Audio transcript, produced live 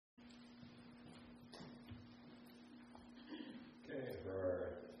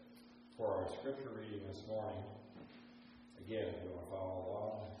scripture reading this morning, again, if you want to follow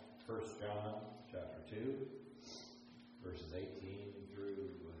along, 1 John chapter 2, verses 18 through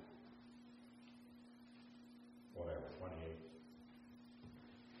 28.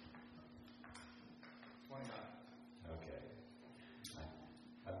 29. Okay.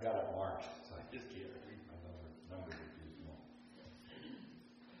 I've got it marked, so I just can't read my numbers are too small.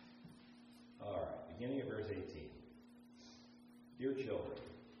 All right, beginning of verse 18. Dear children,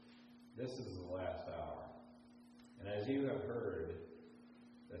 this is the last hour. And as you have heard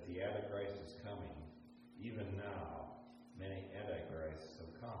that the Antichrist is coming, even now many Antichrists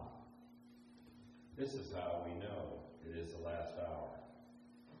have come. This is how we know it is the last hour.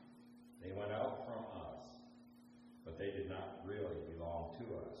 They went out from us, but they did not really belong to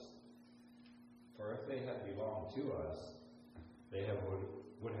us. For if they had belonged to us, they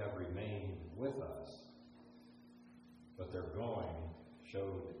would have remained with us. But their going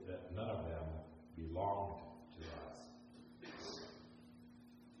showed that none of them belonged to us.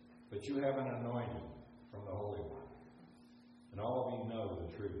 But you have an anointing from the Holy One, and all of you know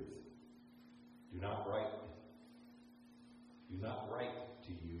the truth. Do not write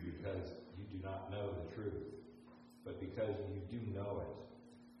to you because you do not know the truth, but because you do know it,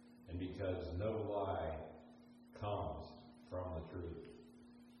 and because no lie comes from the truth.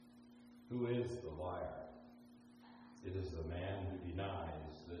 Who is the liar? It is the man who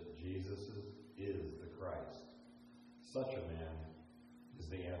denies that Jesus is the Christ. Such a man is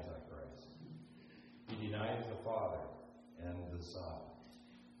the Antichrist. He denies the Father and the Son.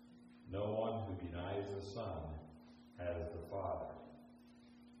 No one who denies the Son has the Father.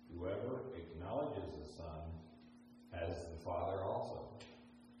 Whoever acknowledges the Son has the Father also.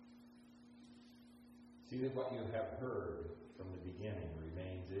 See that what you have heard from the beginning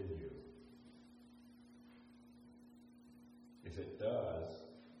remains in you. If it does,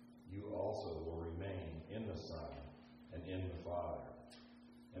 you also will remain in the Son and in the Father.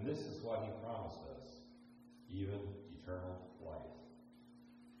 And this is what He promised us, even eternal life.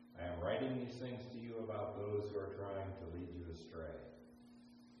 I am writing these things to you about those who are trying to lead you astray.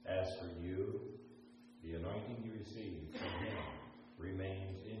 As for you, the anointing you received from Him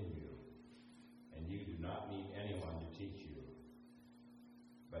remains in you, and you do not need anyone to teach you.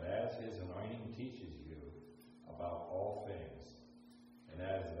 But as His anointing teaches you about all things, and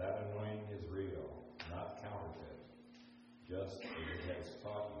as that anointing is real, not counterfeit, just as it has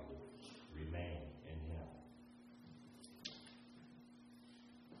taught you, remain in Him.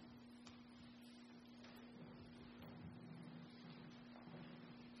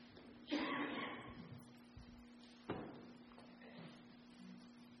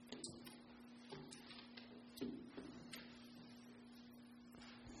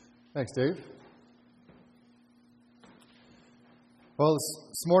 Thanks, Dave. Well,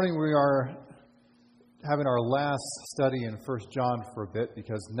 this morning we are having our last study in 1 John for a bit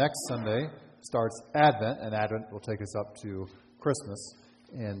because next Sunday starts Advent, and Advent will take us up to Christmas.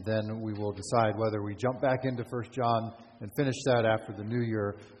 And then we will decide whether we jump back into 1 John and finish that after the new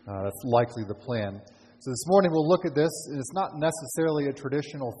year. That's likely the plan. So this morning we'll look at this. It's not necessarily a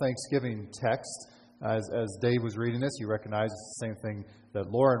traditional Thanksgiving text. As Dave was reading this, you recognize it's the same thing that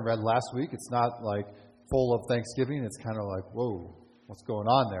Lauren read last week. It's not like full of Thanksgiving. It's kind of like, whoa, what's going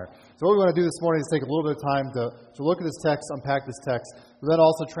on there? So what we want to do this morning is take a little bit of time to look at this text, unpack this text, but then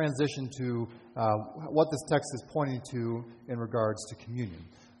also transition to what this text is pointing to in regards to communion.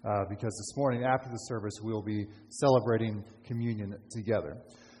 Because this morning after the service, we'll be celebrating communion together.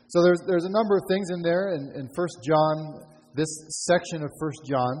 So there's a number of things in there in 1 John, this section of 1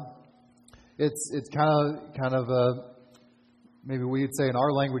 John. It's kind of maybe we'd say in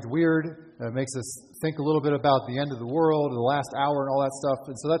our language weird. It makes us think a little bit about the end of the world, the last hour, and all that stuff.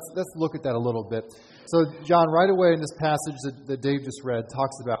 And so let's look at that a little bit. So John, right away in this passage that Dave just read,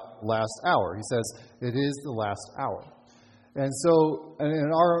 talks about last hour. He says, it is the last hour. And so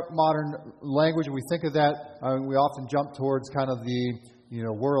in our modern language, when we think of that, we often jump towards kind of the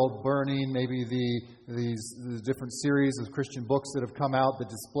world burning, maybe these different series of Christian books that have come out that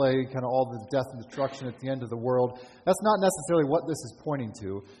display kind of all the death and destruction at the end of the world. That's not necessarily what this is pointing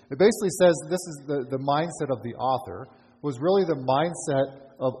to. It basically says this is the mindset of the author was really the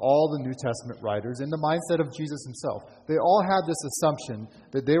mindset of all the New Testament writers and the mindset of Jesus himself. They all had this assumption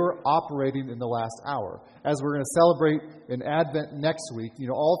that they were operating in the last hour. As we're going to celebrate in Advent next week,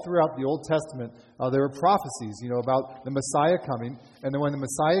 all throughout the Old Testament, there were prophecies, about the Messiah coming. And then when the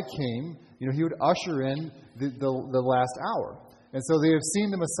Messiah came, he would usher in the last hour. And so they have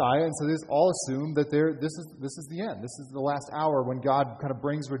seen the Messiah, and so they all assume that this is the end. This is the last hour when God kind of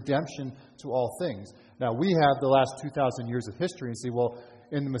brings redemption to all things. Now, we have the last 2,000 years of history and say, well,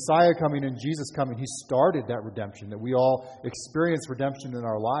 in the Messiah coming and Jesus coming, He started that redemption, that we all experience redemption in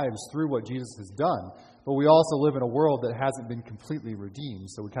our lives through what Jesus has done. But we also live in a world that hasn't been completely redeemed.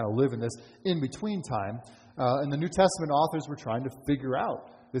 So we kind of live in this in-between time. And the New Testament authors were trying to figure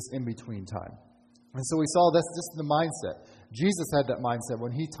out this in-between time. And so we saw that's just the mindset. Jesus had that mindset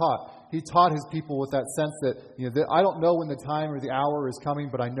when He taught. He taught His people with that sense that, that I don't know when the time or the hour is coming,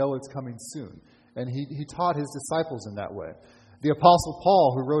 but I know it's coming soon. And he taught His disciples in that way. The Apostle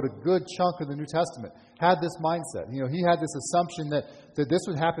Paul, who wrote a good chunk of the New Testament, had this mindset. He had this assumption that this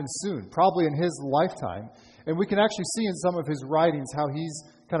would happen soon, probably in his lifetime. And we can actually see in some of his writings how he's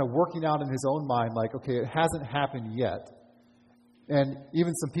kind of working out in his own mind, like, okay, it hasn't happened yet. And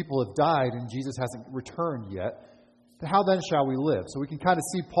even some people have died and Jesus hasn't returned yet. How then shall we live? So we can kind of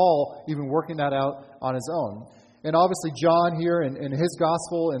see Paul even working that out on his own. And obviously John here in his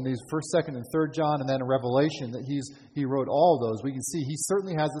gospel, in these 1st, 2nd, and 3rd John, and then in Revelation, that he wrote all of those. We can see he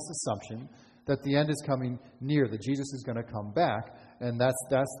certainly has this assumption that the end is coming near, that Jesus is going to come back. And that's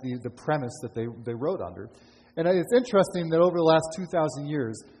the premise that they wrote under. And it's interesting that over the last 2,000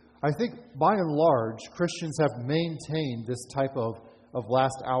 years, I think by and large, Christians have maintained this type of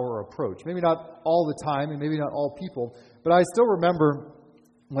last hour approach. Maybe not all the time and maybe not all people, but I still remember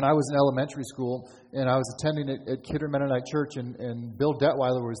when I was in elementary school and I was attending at Kidder Mennonite Church and Bill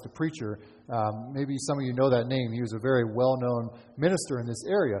Detweiler was the preacher. Maybe some of you know that name. He was a very well-known minister in this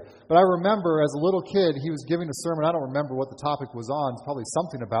area. But I remember as a little kid, he was giving a sermon. I don't remember what the topic was on. It's probably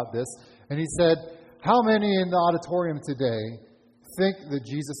something about this. And he said, how many in the auditorium today think that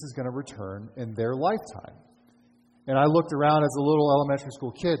Jesus is going to return in their lifetime? And I looked around as a little elementary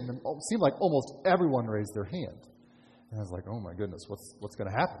school kid, and it seemed like almost everyone raised their hand. And I was like, oh my goodness, what's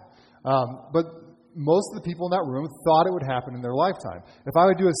going to happen? But most of the people in that room thought it would happen in their lifetime. If I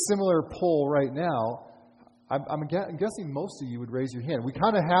would do a similar poll right now, I'm guessing most of you would raise your hand. We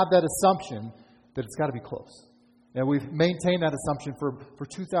kind of have that assumption that it's got to be close. And we've maintained that assumption for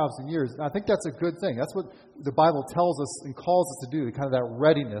 2,000 years. And I think that's a good thing. That's what the Bible tells us and calls us to do, kind of that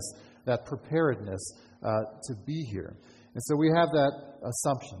readiness, that preparedness to be here. And so we have that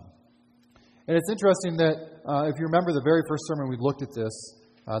assumption. And it's interesting that if you remember the very first sermon we looked at this,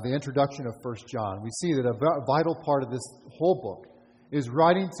 the introduction of 1 John, we see that a vital part of this whole book is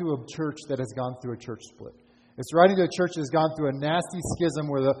writing to a church that has gone through a church split. It's writing to a church that has gone through a nasty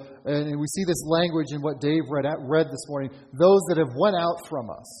schism and we see this language in what Dave read this morning, those that have went out from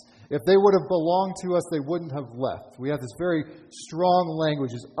us. If they would have belonged to us, they wouldn't have left. We have this very strong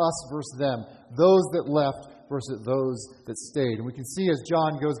language, is us versus them, those that left versus those that stayed. And we can see as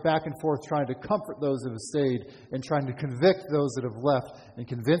John goes back and forth trying to comfort those that have stayed and trying to convict those that have left and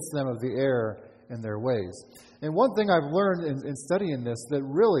convince them of the error in their ways. And one thing I've learned in studying this, that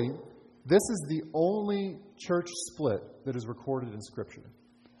really this is the only church split that is recorded in Scripture.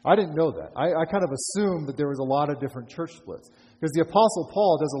 I didn't know that. I kind of assumed that there was a lot of different church splits. Because the Apostle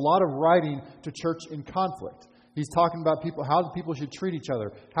Paul does a lot of writing to church in conflict. He's talking about how people should treat each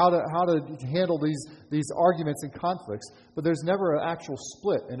other, how to handle these arguments and conflicts. But there's never an actual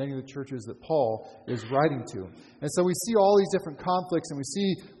split in any of the churches that Paul is writing to. And so we see all these different conflicts, and we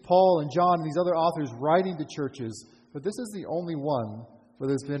see Paul and John and these other authors writing to churches. But this is the only one where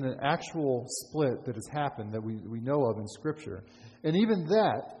there's been an actual split that has happened that we know of in Scripture. And even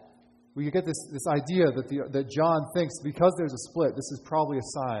that, we get this idea that John thinks because there's a split, this is probably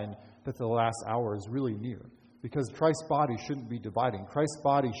a sign that the last hour is really near. Because Christ's body shouldn't be dividing. Christ's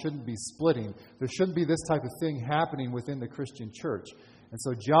body shouldn't be splitting. There shouldn't be this type of thing happening within the Christian church. And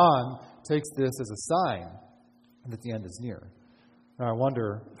so John takes this as a sign that the end is near. Now I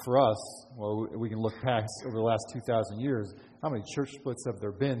wonder, for us, well, we can look past over the last 2,000 years, how many church splits have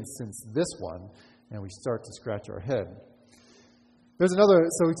there been since this one? And we start to scratch our head. There's another,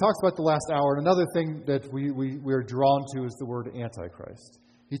 so he talks about the last hour, and another thing that we are drawn to is the word Antichrist.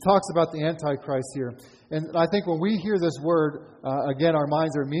 He talks about the Antichrist here. And I think when we hear this word, again, our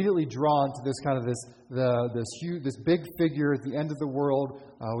minds are immediately drawn to this kind of this big figure at the end of the world.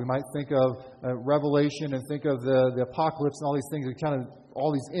 We might think of Revelation and think of the apocalypse and all these things.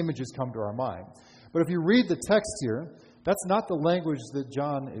 All these images come to our mind. But if you read the text here, that's not the language that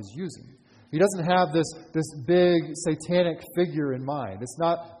John is using. He doesn't have this big satanic figure in mind. It's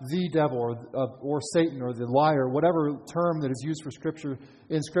not the devil or Satan or the liar, whatever term that is used for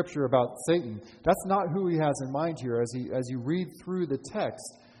in Scripture about Satan. That's not who he has in mind here. As you read through the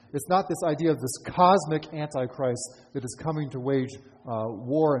text, it's not this idea of this cosmic Antichrist that is coming to wage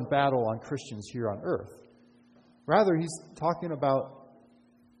war and battle on Christians here on earth. Rather, he's talking about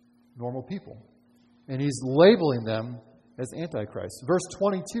normal people. And he's labeling them as Antichrist. Verse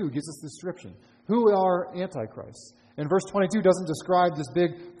 22 gives us the description. Who are Antichrists? And verse 22 doesn't describe this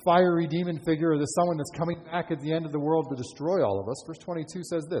big fiery demon figure or the someone that's coming back at the end of the world to destroy all of us. Verse 22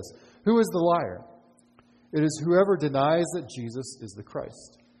 says this, who is the liar? It is whoever denies that Jesus is the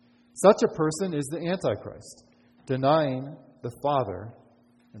Christ. Such a person is the Antichrist, denying the Father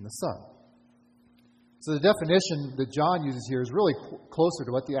and the Son. So the definition that John uses here is really closer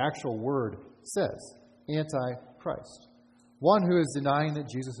to what the actual word says, Antichrist. One who is denying that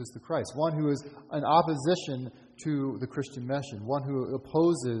Jesus is the Christ. One who is in opposition to the Christian mission. One who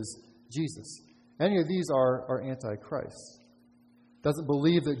opposes Jesus. Any of these are Antichrists. Doesn't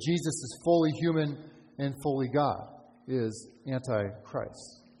believe that Jesus is fully human and fully God is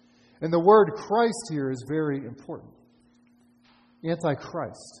Antichrist. And the word Christ here is very important.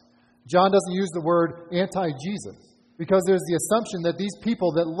 Antichrist. John doesn't use the word anti-Jesus because there's the assumption that these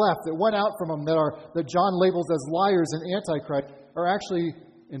people that left, that went out from him, that John labels as liars and Antichrist, are actually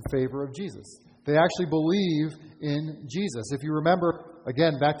in favor of Jesus. They actually believe in Jesus. If you remember,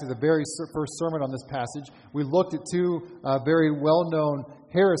 again, back to the very first sermon on this passage, we looked at two very well-known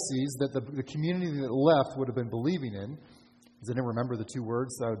heresies that the community that left would have been believing in. Does anyone remember the two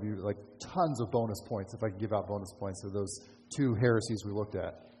words? That would be like tons of bonus points if I could give out bonus points for those two heresies we looked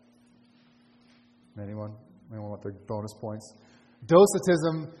at. Anyone want the bonus points?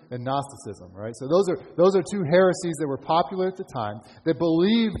 Docetism and Gnosticism, right? So those are two heresies that were popular at the time that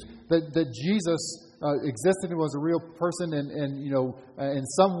believed that Jesus existed and was a real person and in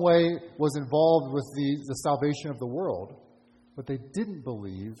some way was involved with the salvation of the world. But they didn't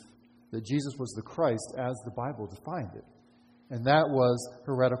believe that Jesus was the Christ as the Bible defined it. And that was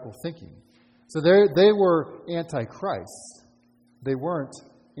heretical thinking. So they were anti-Christ. They weren't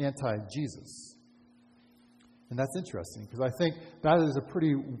anti-Jesus. And that's interesting because I think that is a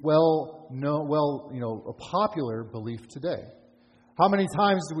pretty a popular belief today. How many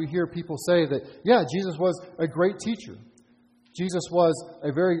times do we hear people say that, yeah, Jesus was a great teacher. Jesus was a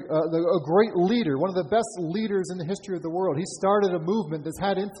great leader, one of the best leaders in the history of the world. He started a movement that's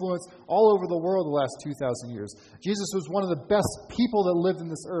had influence all over the world the last 2,000 years. Jesus was one of the best people that lived in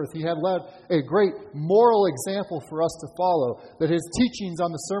this earth. He had led a great moral example for us to follow, that his teachings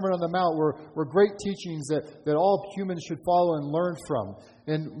on the Sermon on the Mount were great teachings that all humans should follow and learn from.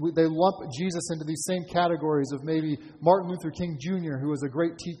 And they lump Jesus into these same categories of maybe Martin Luther King Jr., who was a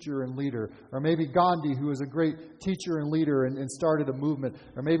great teacher and leader, or maybe Gandhi, who was a great teacher and leader and started a movement,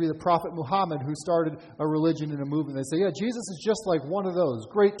 or maybe the Prophet Muhammad, who started a religion and a movement. They say, yeah, Jesus is just like one of those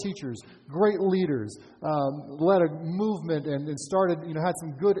great teachers, great leaders, led a movement and started, had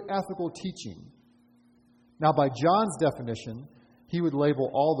some good ethical teaching. Now, by John's definition, he would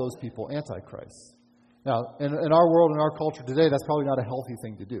label all those people antichrists. Now, in our world, in our culture today, that's probably not a healthy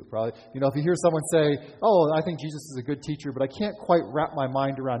thing to do. Probably, if you hear someone say, "Oh, I think Jesus is a good teacher, but I can't quite wrap my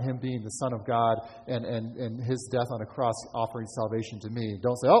mind around him being the Son of God and his death on a cross offering salvation to me,"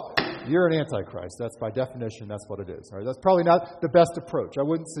 don't say, "Oh, you're an antichrist." That's by definition, that's what it is. Right? That's probably not the best approach. I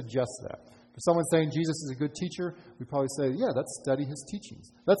wouldn't suggest that. If someone's saying Jesus is a good teacher, we probably say, "Yeah, let's study his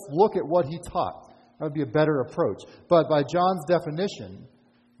teachings. Let's look at what he taught." That would be a better approach. But by John's definition,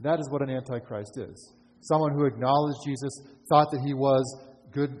 that is what an antichrist is. Someone who acknowledged Jesus, thought that he was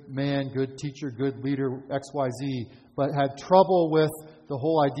good man, good teacher, good leader, XYZ, but had trouble with the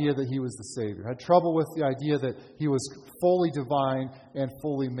whole idea that he was the Savior. Had trouble with the idea that he was fully divine and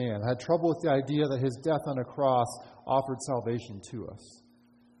fully man. Had trouble with the idea that his death on a cross offered salvation to us.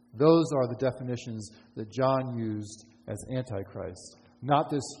 Those are the definitions that John used as Antichrist. Not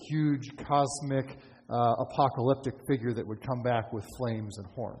this huge cosmic apocalyptic figure that would come back with flames and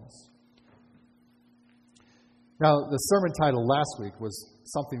horns. Now, the sermon title last week was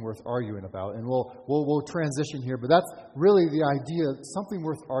Something Worth Arguing About, and we'll transition here, but that's really the idea, something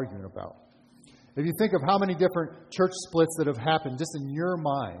worth arguing about. If you think of how many different church splits that have happened just in your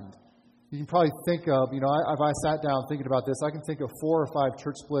mind, you can probably think of, if I sat down thinking about this, I can think of 4 or 5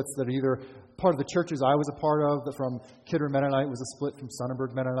 church splits that are either part of the churches I was a part of. From Kidder Mennonite was a split from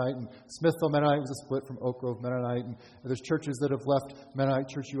Sonnenberg Mennonite, and Smithville Mennonite was a split from Oak Grove Mennonite. And there's churches that have left Mennonite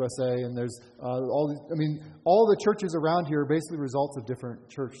Church USA, and there's all the churches around here are basically results of different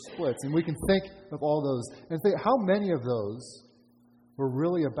church splits. And we can think of all those and think how many of those were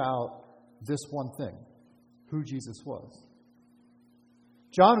really about this one thing, who Jesus was.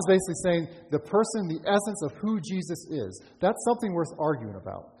 John is basically saying the person, the essence of who Jesus is, that's something worth arguing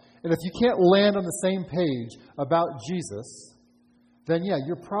about. And if you can't land on the same page about Jesus, then yeah,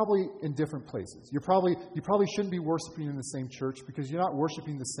 you're probably in different places. You probably shouldn't be worshiping in the same church because you're not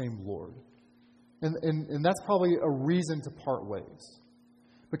worshiping the same Lord. And that's probably a reason to part ways.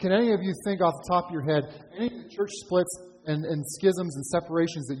 But can any of you think off the top of your head, any of the church splits and schisms and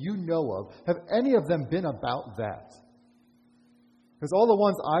separations that you know of, have any of them been about that? Because all the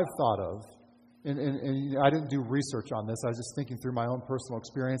ones I've thought of, and I didn't do research on this, I was just thinking through my own personal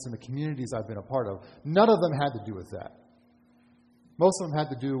experience and the communities I've been a part of, none of them had to do with that. Most of them had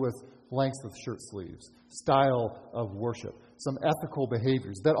to do with length of shirt sleeves, style of worship, some ethical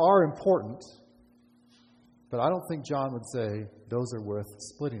behaviors that are important. But I don't think John would say those are worth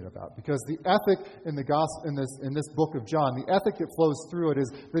splitting about. Because the ethic in the gospel, in this book of John, the ethic that flows through it is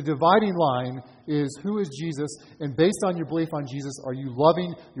the dividing line is who is Jesus, and based on your belief on Jesus, are you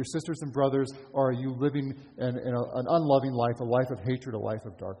loving your sisters and brothers, or are you living an unloving life, a life of hatred, a life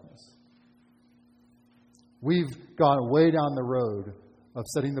of darkness? We've gone way down the road of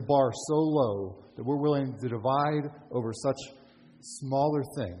setting the bar so low that we're willing to divide over such smaller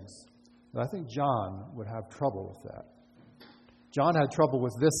things. But I think John would have trouble with that. John had trouble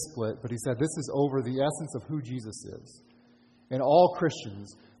with this split, but he said this is over the essence of who Jesus is. And all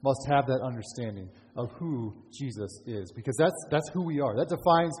Christians must have that understanding of who Jesus is, because that's who we are. That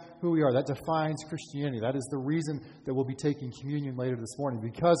defines who we are. That defines Christianity. That is the reason that we'll be taking communion later this morning,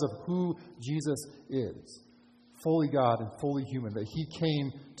 because of who Jesus is. Fully God and fully human, that He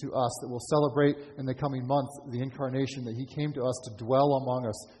came to us, that we'll celebrate in the coming months the incarnation, that He came to us to dwell among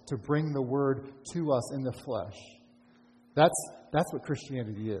us, to bring the Word to us in the flesh. That's what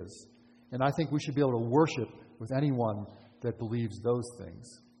Christianity is. And I think we should be able to worship with anyone that believes those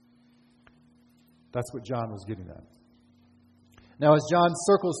things. That's what John was getting at. Now, as John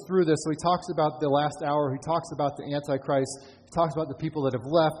circles through this, so he talks about the last hour, he talks about the Antichrist, he talks about the people that have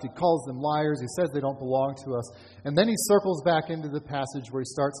left, he calls them liars, he says they don't belong to us, and then he circles back into the passage where he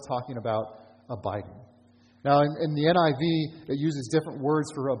starts talking about abiding. Now, in the NIV, it uses different words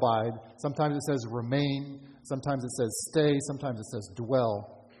for abide. Sometimes it says remain, sometimes it says stay, sometimes it says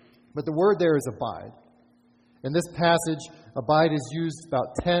dwell. But the word there is abide. In this passage, abide is used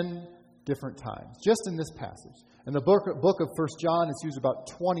about 10 different times, just in this passage. In the book of 1 John, it's used about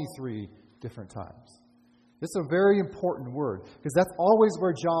 23 different times. This is a very important word, because that's always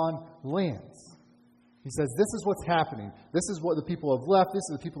where John lands. He says, this is what's happening. This is what the people have left. This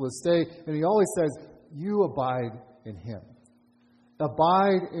is the people that stay. And he always says, you abide in Him.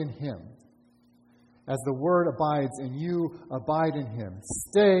 Abide in Him. As the Word abides in you, abide in Him.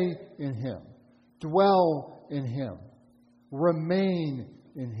 Stay in Him. Dwell in Him. Remain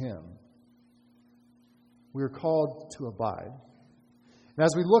in Him. We are called to abide. And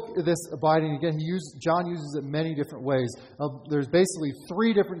as we look at this abiding, again, John uses it many different ways. There's basically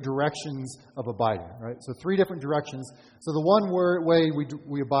 3 different directions of abiding, right? So 3 different directions. So the one way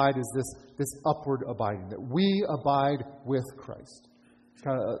we abide is this upward abiding, that we abide with Christ. It's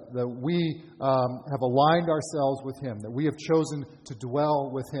kind of that we have aligned ourselves with Him, that we have chosen to dwell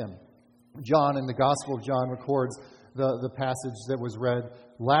with Him. John, in the Gospel of John, records the passage that was read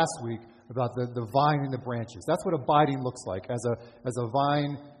last week about the vine and the branches. That's what abiding looks like. As a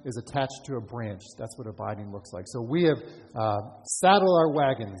vine is attached to a branch, that's what abiding looks like. So we have saddled our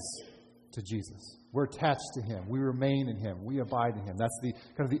wagons to Jesus. We're attached to Him. We remain in Him. We abide in Him. That's the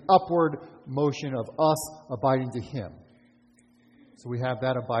kind of the upward motion of us abiding to Him. So we have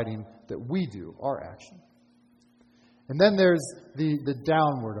that abiding that we do, our action. And then there's the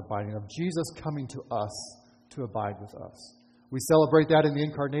downward abiding of Jesus coming to us to abide with us. We celebrate that in the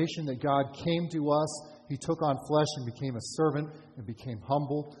incarnation, that God came to us. He took on flesh and became a servant and became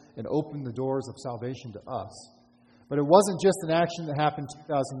humble and opened the doors of salvation to us. But it wasn't just an action that happened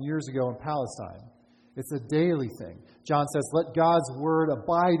 2,000 years ago in Palestine. It's a daily thing. John says, let God's word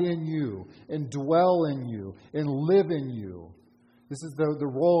abide in you and dwell in you and live in you. This is the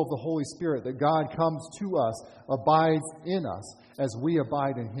role of the Holy Spirit, that God comes to us, abides in us as we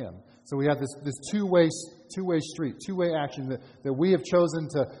abide in Him. So we have this two-way street, two-way action, that we have chosen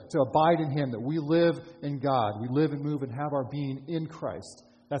to abide in Him, that we live in God. We live and move and have our being in Christ.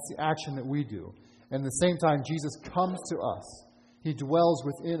 That's the action that we do. And at the same time, Jesus comes to us. He dwells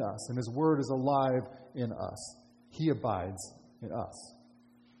within us, and His Word is alive in us. He abides in us.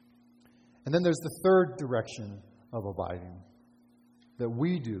 And then there's the third direction of abiding that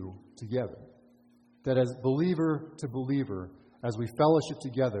we do together. That as believer to believer, as we fellowship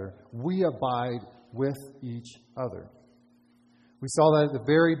together, we abide with each other. We saw that at the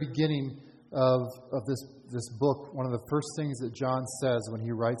very beginning of this book. One of the first things that John says when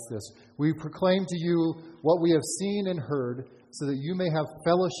he writes this, we proclaim to you what we have seen and heard, so that you may have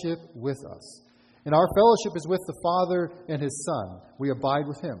fellowship with us. And our fellowship is with the Father and His Son. We abide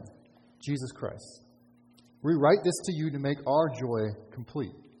with Him, Jesus Christ. We write this to you to make our joy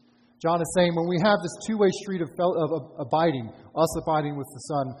complete. John is saying when we have this two-way street of abiding, us abiding with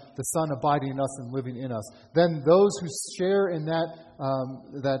the Son abiding in us and living in us, then those who share in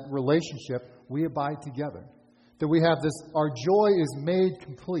that relationship, we abide together. That we have this, our joy is made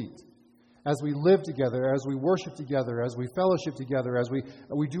complete as we live together, as we worship together, as we fellowship together, as we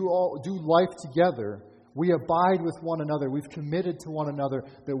do life together. We abide with one another. We've committed to one another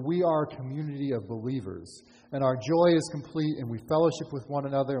that we are a community of believers. And our joy is complete, and we fellowship with one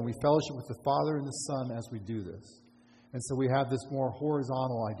another, and we fellowship with the Father and the Son as we do this. And so we have this more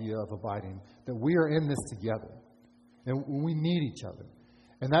horizontal idea of abiding, that we are in this together. And we need each other.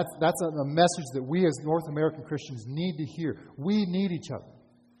 And that's a message that we as North American Christians need to hear. We need each other.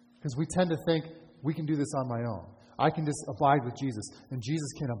 Because we tend to think, we can do this on my own. I can just abide with Jesus, and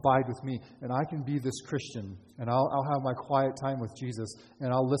Jesus can abide with me, and I can be this Christian, and I'll have my quiet time with Jesus,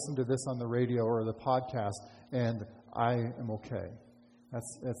 and I'll listen to this on the radio or the podcast, and I am okay.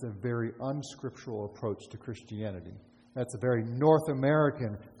 That's a very unscriptural approach to Christianity. That's a very North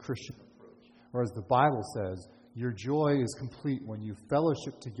American Christian approach. Whereas the Bible says, your joy is complete when you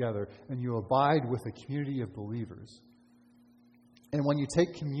fellowship together and you abide with a community of believers. And when you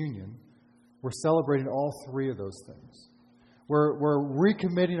take communion, we're celebrating all three of those things. We're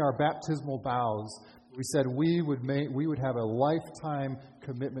recommitting our baptismal vows. We said we would have a lifetime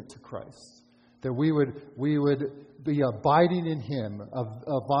commitment to Christ. That we would be abiding in Him,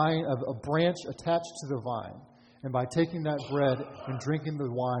 a branch attached to the vine. And by taking that bread and drinking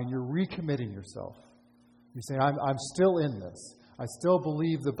the wine, you're recommitting yourself. You're saying, I'm still in this. I still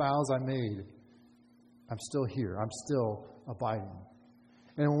believe the vows I made. I'm still here. I'm still abiding.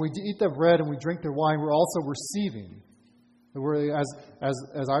 And when we eat the bread and we drink the wine, we're also receiving.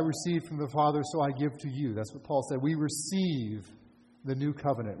 As I received from the Father, so I give to you. That's what Paul said. We receive the new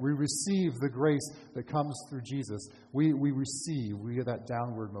covenant. We receive the grace that comes through Jesus. We receive. We get that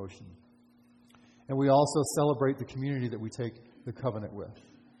downward motion. And we also celebrate the community that we take the covenant with.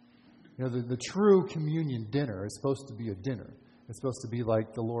 You know, the true communion dinner is supposed to be a dinner. It's supposed to be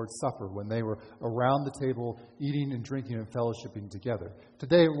like the Lord's Supper when they were around the table eating and drinking and fellowshipping together.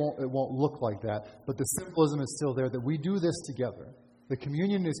 Today it won't look like that, but the symbolism is still there that we do this together. The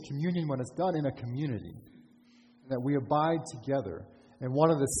communion is communion when it's done in a community, that we abide together. And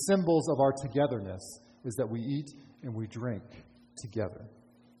one of the symbols of our togetherness is that we eat and we drink together.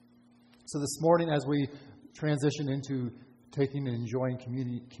 So this morning, as we transition into taking and enjoying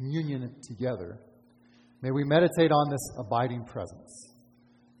communion together, may we meditate on this abiding presence,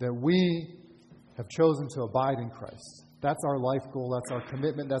 that we have chosen to abide in Christ. That's our life goal. That's our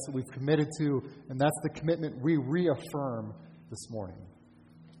commitment. That's what we've committed to, and that's the commitment we reaffirm this morning.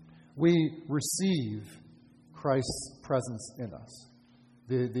 We receive Christ's presence in us,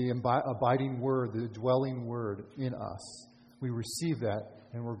 the abiding Word, the dwelling Word in us. We receive that,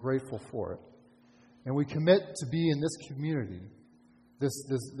 and we're grateful for it. And we commit to be in this community,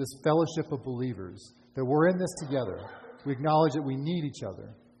 this fellowship of believers, that we're in this together. We acknowledge that we need each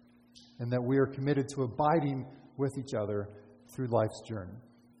other and that we are committed to abiding with each other through life's journey.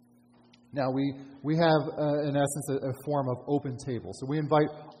 Now, we have, in essence, a form of open table. So we invite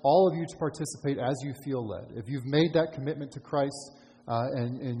all of you to participate as you feel led. If you've made that commitment to Christ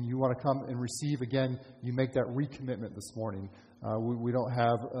and you want to come and receive again, you make that recommitment this morning. We don't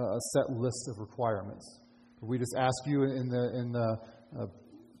have a set list of requirements. We just ask you in the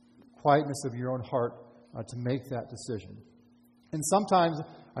quietness of your own heart to make that decision. And sometimes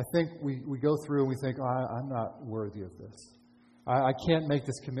I think we go through and we think, I'm not worthy of this. I can't make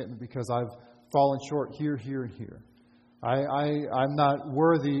this commitment because I've fallen short here, here, and here. I'm not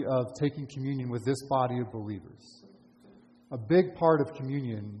worthy of taking communion with this body of believers. A big part of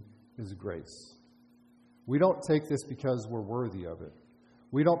communion is grace. We don't take this because we're worthy of it.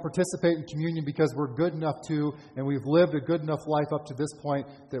 We don't participate in communion because we're good enough to, and we've lived a good enough life up to this point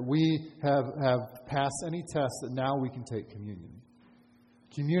that we have passed any test that now we can take communion.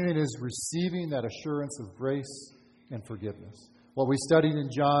 Communion is receiving that assurance of grace and forgiveness. What we studied in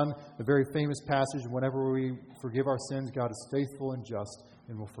John, the very famous passage, whenever we forgive our sins, God is faithful and just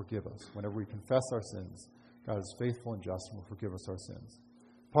and will forgive us. Whenever we confess our sins, God is faithful and just and will forgive us our sins.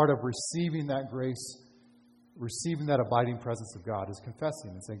 Part of receiving that grace, receiving that abiding presence of God, is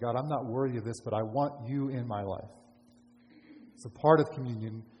confessing and saying, God, I'm not worthy of this, but I want you in my life. So part of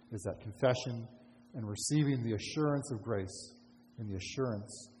communion is that confession and receiving the assurance of grace and the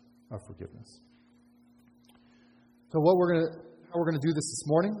assurance of forgiveness. So how we're going to do this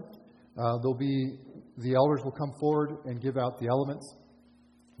morning, the elders will come forward and give out the elements.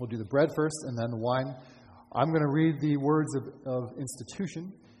 We'll do the bread first and then the wine. I'm going to read the words of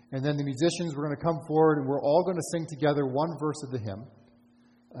institution. And then the musicians, we're going to come forward and we're all going to sing together one verse of the hymn.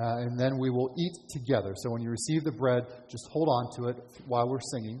 and then we will eat together. So when you receive the bread, just hold on to it while we're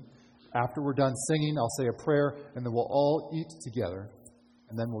singing. After we're done singing, I'll say a prayer, and then we'll all eat together.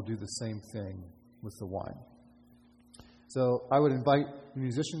 And then we'll do the same thing with the wine. So I would invite the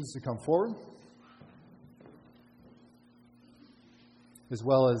musicians to come forward, as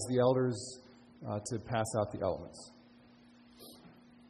well as the elders to pass out the elements.